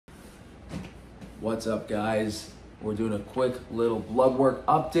What's up, guys? We're doing a quick little blood work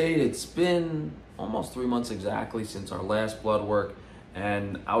update. It's been almost 3 months exactly since our last blood work,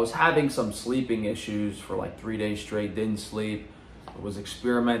 and I was having some sleeping issues for like 3 days straight, didn't sleep. I was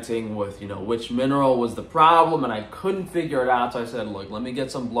experimenting with, which mineral was the problem, and I couldn't figure it out. So I said, look, let me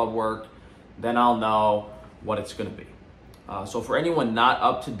get some blood work, then I'll know what it's gonna be. So for anyone not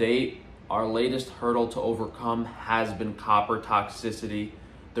up to date, our latest hurdle to overcome has been copper toxicity.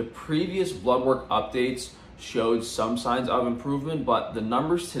 The previous blood work updates showed some signs of improvement, but the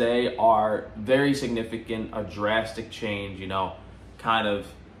numbers today are very significant, a drastic change, kind of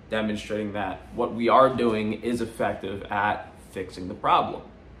demonstrating that what we are doing is effective at fixing the problem.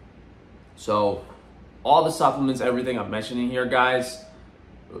 So all the supplements, everything I'm mentioning here, guys,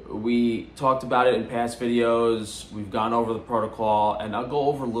 we talked about it in past videos. We've gone over the protocol, and I'll go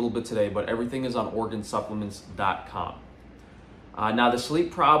over a little bit today, but everything is on organsupplements.com. Now, the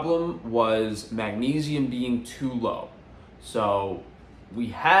sleep problem was magnesium being too low. So we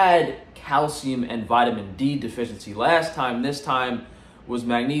had calcium and vitamin D deficiency last time. This time was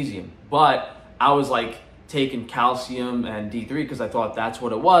magnesium. But I was like taking calcium and D3 because I thought that's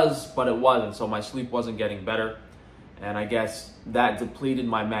what it was, but it wasn't. So my sleep wasn't getting better. And I guess that depleted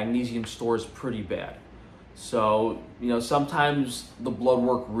my magnesium stores pretty bad. So, sometimes the blood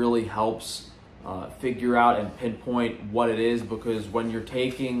work really helps figure out and pinpoint what it is, because when you're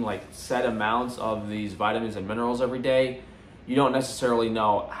taking like set amounts of these vitamins and minerals every day, you don't necessarily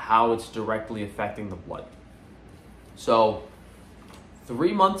know how it's directly affecting the blood. So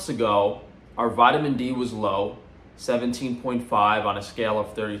 3 months ago, our vitamin D was low, 17.5 on a scale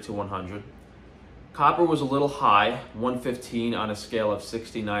of 30 to 100. Copper was a little high, 115 on a scale of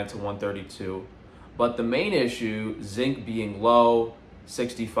 69 to 132. But the main issue, zinc being low,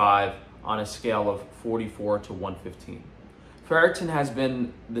 65 on a scale of 44 to 115. Ferritin has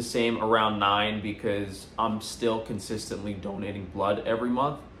been the same, around 9, because I'm still consistently donating blood every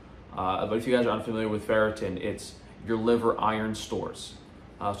month. But if you guys are unfamiliar with ferritin, it's your liver iron stores.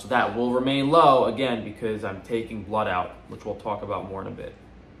 So that will remain low, again, because I'm taking blood out, which we'll talk about more in a bit.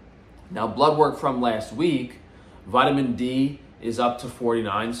 Now, blood work from last week, vitamin D is up to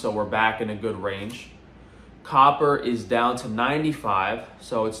 49, so we're back in a good range. Copper is down to 95,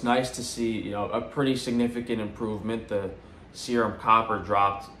 so it's nice to see, a pretty significant improvement. The serum copper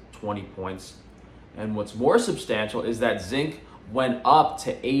dropped 20 points. And what's more substantial is that zinc went up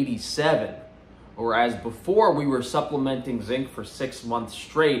to 87, whereas before we were supplementing zinc for 6 months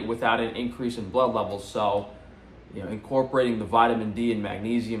straight without an increase in blood levels. So, incorporating the vitamin D and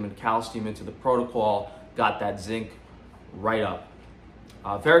magnesium and calcium into the protocol got that zinc right up.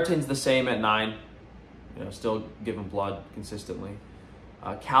 Ferritin's the same at 9. Still giving blood consistently.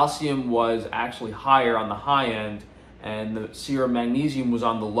 Calcium was actually higher on the high end, and the serum magnesium was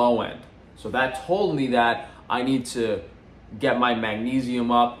on the low end. So that told me that I need to get my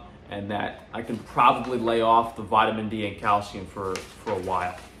magnesium up, and that I can probably lay off the vitamin D and calcium for a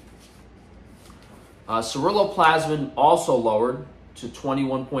while. Ceruloplasmin also lowered to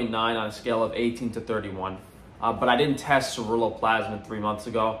 21.9 on a scale of 18 to 31. But I didn't test ceruloplasmin 3 months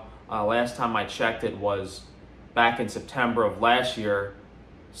ago. Last time I checked it was back in September of last year,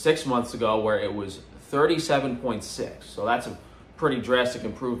 6 months ago, where it was 37.6. So that's a pretty drastic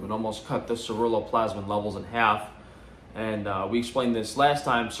improvement, almost cut the ceruloplasmin levels in half. And we explained this last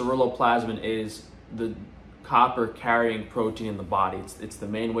time. Ceruloplasmin is the copper carrying protein in the body. It's the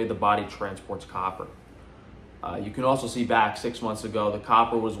main way the body transports copper. You can also see back 6 months ago, the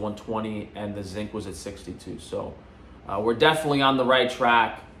copper was 120 and the zinc was at 62. So we're definitely on the right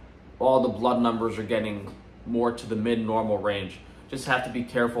track. All the blood numbers are getting more to the mid-normal range. Just have to be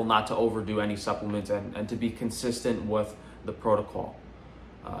careful not to overdo any supplements and to be consistent with the protocol.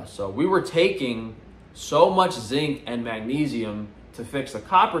 So we were taking so much zinc and magnesium to fix the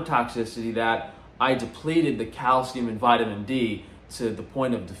copper toxicity that I depleted the calcium and vitamin D to the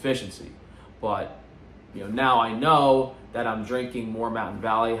point of deficiency. But now I know that I'm drinking more Mountain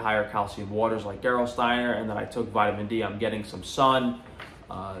Valley, higher calcium waters like Gerolsteiner, and that I took vitamin D. I'm getting some sun.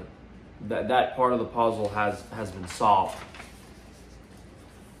 That part of the puzzle has been solved.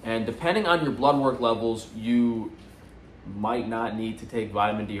 And depending on your blood work levels, you might not need to take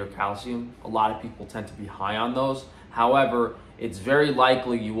vitamin D or calcium. A lot of people tend to be high on those. However, it's very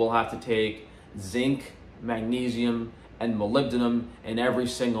likely you will have to take zinc, magnesium, and molybdenum in every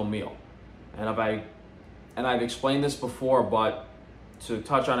single meal. And I've explained this before, but to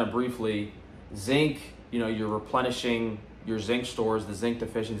touch on it briefly, zinc, you're replenishing your zinc stores, the zinc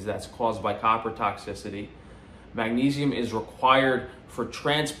deficiency that's caused by copper toxicity. Magnesium is required for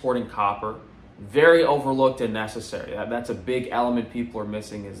transporting copper. very overlooked and necessary. That's a big element people are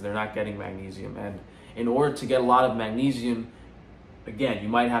missing, is they're not getting magnesium. And in order to get a lot of magnesium, again, you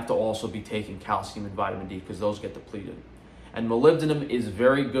might have to also be taking calcium and vitamin D because those get depleted. And molybdenum is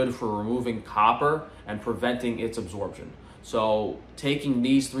very good for removing copper and preventing its absorption. So taking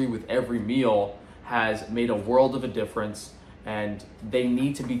these three with every meal has made a world of a difference, and they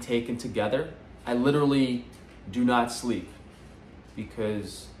need to be taken together. I literally do not sleep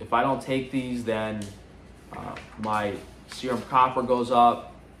because if I don't take these, then my serum copper goes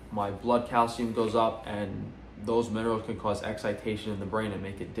up, my blood calcium goes up, and those minerals can cause excitation in the brain and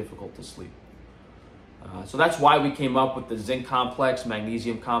make it difficult to sleep. So that's why we came up with the zinc complex,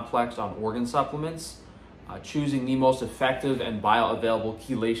 magnesium complex on organ supplements, choosing the most effective and bioavailable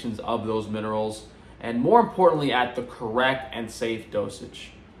chelations of those minerals, and more importantly, at the correct and safe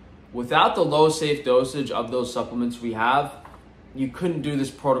dosage. Without the low safe dosage of those supplements we have, you couldn't do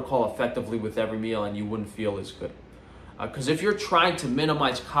this protocol effectively with every meal and you wouldn't feel as good. Because if you're trying to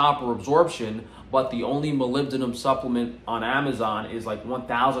minimize copper absorption, but the only molybdenum supplement on Amazon is like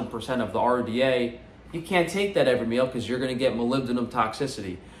 1000% of the RDA, you can't take that every meal because you're going to get molybdenum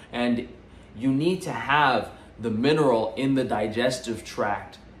toxicity. And you need to have the mineral in the digestive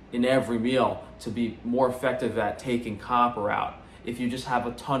tract in every meal to be more effective at taking copper out. If you just have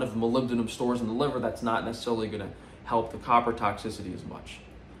a ton of molybdenum stores in the liver, that's not necessarily going to help the copper toxicity as much.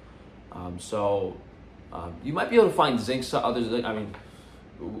 You might be able to find zinc,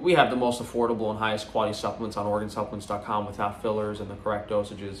 we have the most affordable and highest quality supplements on organsupplements.com without fillers and the correct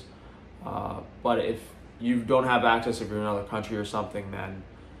dosages. But if you don't have access, if you're in another country or something, then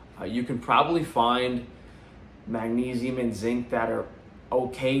you can probably find magnesium and zinc that are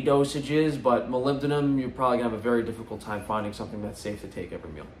okay dosages, but molybdenum, you're probably gonna have a very difficult time finding something that's safe to take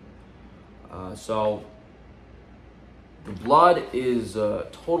every meal. So the blood is a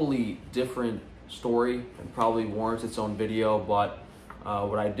totally different story and probably warrants its own video, but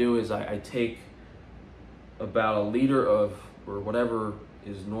what I do is I take about a liter of, or whatever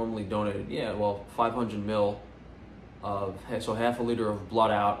is normally donated, 500 mil of, so half a liter of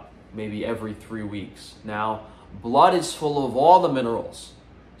blood out maybe every 3 weeks. Now, blood is full of all the minerals.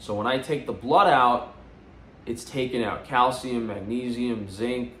 So when I take the blood out, it's taking out calcium, magnesium,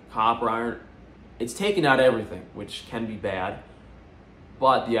 zinc, copper, iron. It's taking out everything, which can be bad.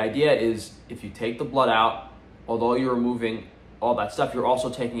 But the idea is if you take the blood out, although you're removing all that stuff, you're also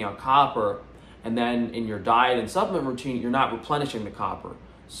taking out copper. And then in your diet and supplement routine, you're not replenishing the copper.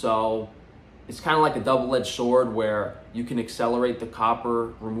 So it's kind of like a double-edged sword where you can accelerate the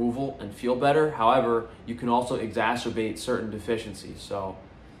copper removal and feel better. However, you can also exacerbate certain deficiencies. So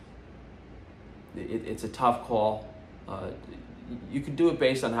it's a tough call. You can do it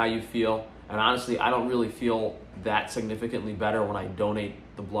based on how you feel. And honestly, I don't really feel that significantly better when I donate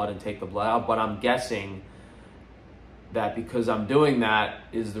the blood and take the blood out, but I'm guessing that because I'm doing that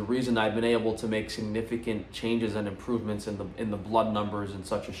is the reason I've been able to make significant changes and improvements in the blood numbers in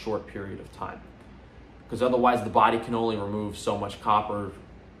such a short period of time. Because otherwise the body can only remove so much copper,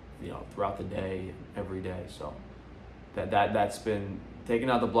 throughout the day, every day. So that's been, taking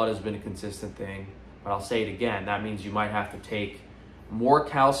out the blood has been a consistent thing. But I'll say it again, that means you might have to take more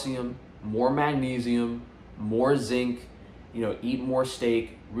calcium, more magnesium, more zinc, eat more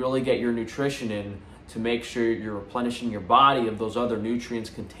steak, really get your nutrition in to make sure you're replenishing your body of those other nutrients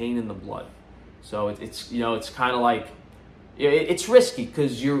contained in the blood. So it's kind of like, it's risky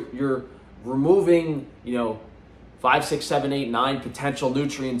because you're removing, 5, 6, 7, 8, 9 potential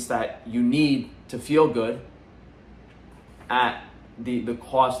nutrients that you need to feel good at the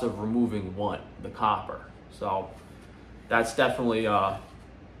cost of removing one, the copper. So that's definitely up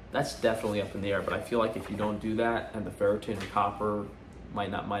in the air, but I feel like if you don't do that, and the ferritin and copper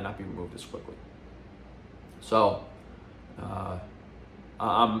might not be removed as quickly. So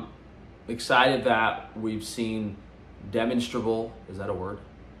I'm excited that we've seen demonstrable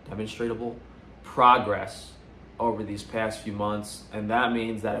progress over these past few months, and that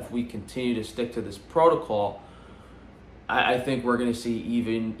means that if we continue to stick to this protocol, I think we're going to see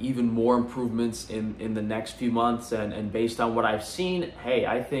even more improvements in the next few months. And based on what I've seen,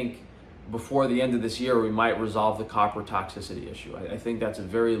 I think before the end of this year, we might resolve the copper toxicity issue. I think that's a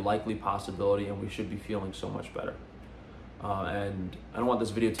very likely possibility, and we should be feeling so much better. And I don't want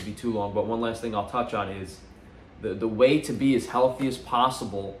this video to be too long, but one last thing I'll touch on is the way to be as healthy as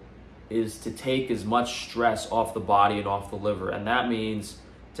possible is to take as much stress off the body and off the liver. And that means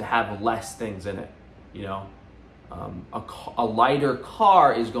to have less things in it, A lighter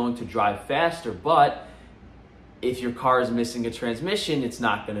car is going to drive faster, but if your car is missing a transmission, it's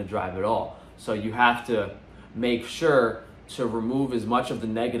not going to drive at all. So you have to make sure to remove as much of the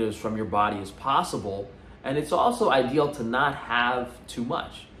negatives from your body as possible. And it's also ideal to not have too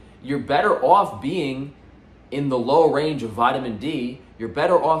much. You're better off being in the low range of vitamin D. You're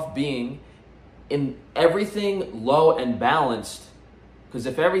better off being in everything low and balanced, because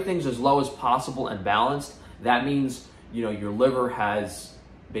if everything's as low as possible and balanced, that means, you know, your liver has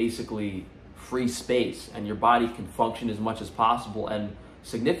basically free space and your body can function as much as possible, and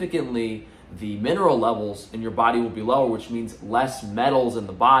significantly the mineral levels in your body will be lower, which means less metals in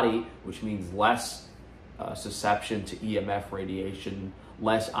the body, which means less susceptibility to EMF radiation,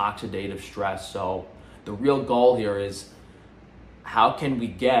 less oxidative stress. So the real goal here is, how can we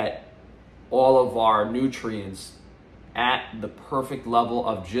get all of our nutrients at the perfect level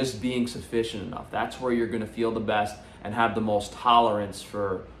of just being sufficient enough? That's where you're going to feel the best and have the most tolerance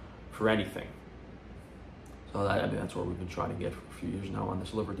for anything. So that's what we've been trying to get for a few years now on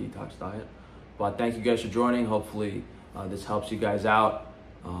this liver detox diet. But thank you guys for joining. Hopefully this helps you guys out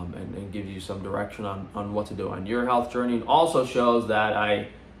and gives you some direction on what to do on your health journey, and also shows that I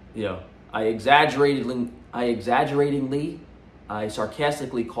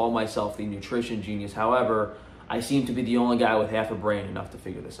sarcastically call myself the nutrition genius. However, I seem to be the only guy with half a brain enough to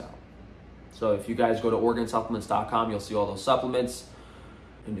figure this out. So if you guys go to organsupplements.com, you'll see all those supplements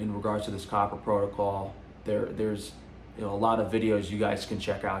in regards to this copper protocol. There's a lot of videos you guys can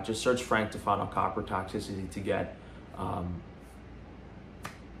check out. Just search Frank Tufano Copper Toxicity to get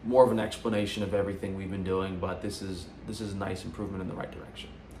more of an explanation of everything we've been doing. But this is a nice improvement in the right direction.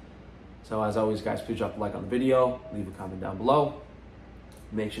 So as always, guys, please drop a like on the video, leave a comment down below.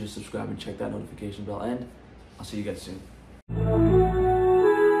 Make sure to subscribe and check that notification bell, and I'll see you guys soon.